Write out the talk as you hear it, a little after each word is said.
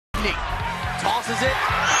Sidney tosses it.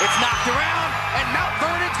 It's knocked around, and Mount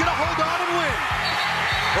Vernon's going to hold on and win.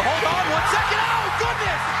 Well, hold on 1 second. Oh,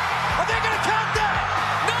 goodness! Are they going to count that?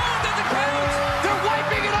 No, it doesn't count. They're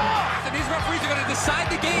wiping it off. And these referees are going to decide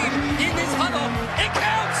the game in this huddle. It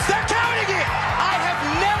counts. They're counting it. I have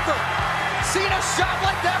never seen a shot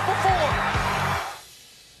like that before.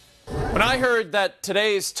 When I heard that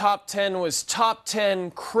today's top 10 was top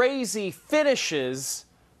 10 crazy finishes,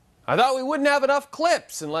 I thought we wouldn't have enough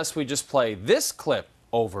clips unless we just play this clip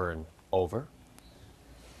over and over.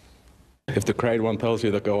 If the crowd one tells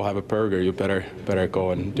you to go have a burger, you better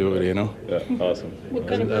go and do it, you know? Yeah, awesome. What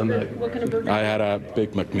kind of burger? What kind of burger? I had a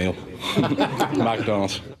Big Mac meal.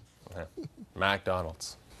 McDonald's.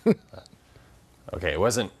 McDonald's. Okay, it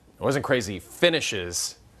wasn't crazy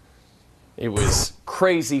finishes. It was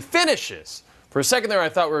crazy finishes. For a second there, I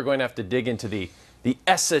thought we were going to have to dig into the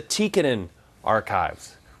Esa Tikkanen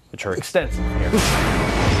archives, which are extensive here.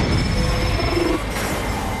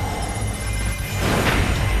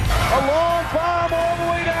 A long bomb all the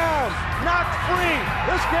way down. Knocked free.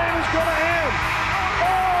 This game is going to end.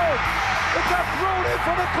 Oh! It got thrown in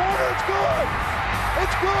from the corner. It's good.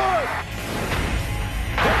 It's good.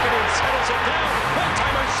 Evgeni settles it down. One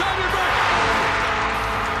timer, Soderberg.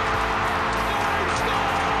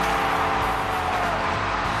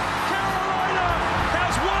 Carolina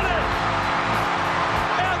has won it.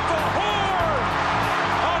 At the horn.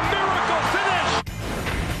 A miracle finish.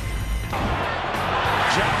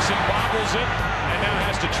 Jackson bobbles it and now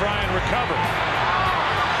has to try and recover.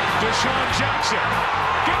 Deshaun Jackson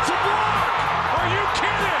gets a block. Are you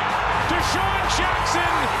kidding? Deshaun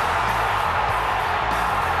Jackson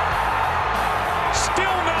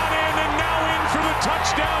still not in and now in for the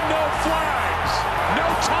touchdown. No flags. No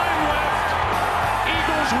time left.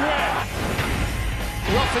 Eagles win.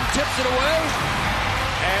 Ruffin tips it away.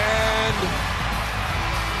 And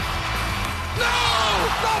no!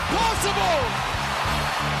 Not possible!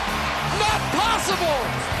 Not possible!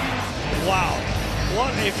 Wow.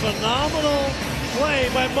 What a phenomenal play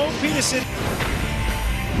by Mo Peterson.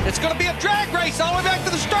 It's going to be a drag race all the way back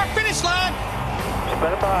to the start-finish line.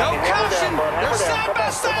 No caution. They're side by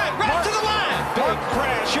side, right to the line. Big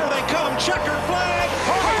crash. Here they come. Checker flag.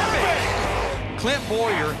 Perfect. Clint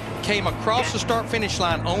Boyer came across the start-finish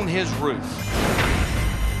line on his roof.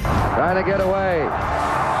 Trying to get away.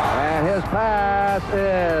 And his pass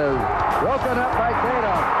is broken up by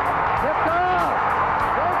Tatum. Tipped off.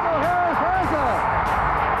 Local Harris has it.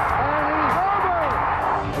 And he's over.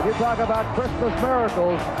 If you talk about Christmas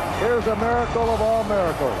miracles, here's a miracle of all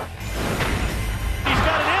miracles. He's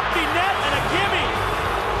got an empty net and a gimme.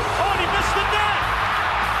 Oh, and he missed the net.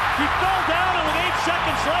 He fell down, and with 8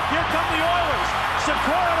 seconds left, here come the Oilers.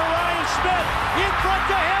 Sikora to Ryan Smith. In front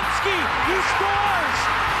to Hemsky. He scores.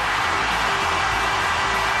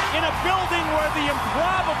 In a building where the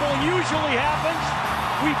improbable usually happens,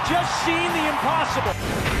 we've just seen the impossible.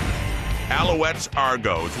 Alouettes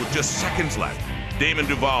Argos with just seconds left. Damon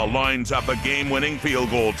Duvall lines up a game-winning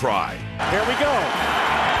field goal try. Here we go.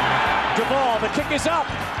 Duvall, the kick is up.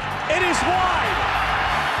 It is wide.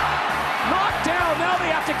 Knocked down. Now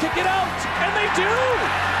they have to kick it out. And they do.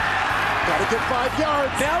 Got to get 5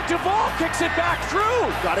 yards. Now Duvall kicks it back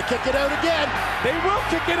through. Got to kick it out again. They will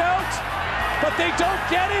kick it out, but they don't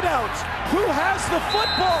get it out. Who has the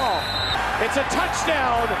football? It's a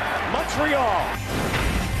touchdown, Montreal.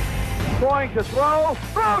 Going to throw.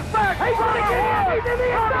 Throws back. He's in the end. He's in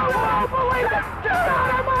the end. I don't believe it.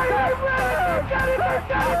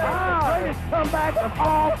 Greatest comeback of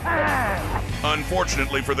all time.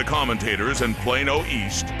 Unfortunately for the commentators and Plano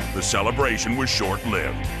East, the celebration was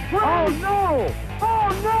short-lived. Oh no! Oh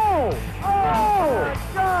no!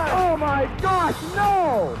 Oh my gosh!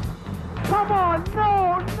 No! Come on!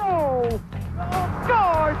 No! No! Oh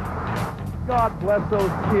gosh! God bless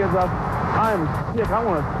those kids. I'm sick. I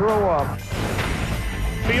want to throw up.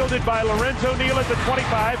 Fielded by Lorenzo Neal at the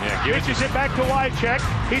 25. Pitches it back to Wycheck.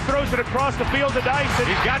 He throws it across the field to Dyson.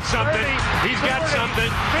 He's got something. 30, He's got 40, something.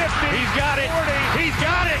 50. He's got it. 40. He's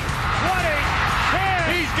got it. 20.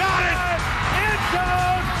 10. He's got it. End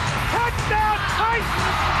zone. Touchdown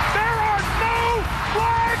Titans. There are no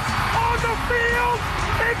flags on the field.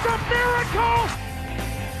 It's a miracle.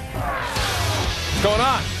 What's going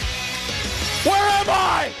on? Where am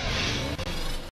I?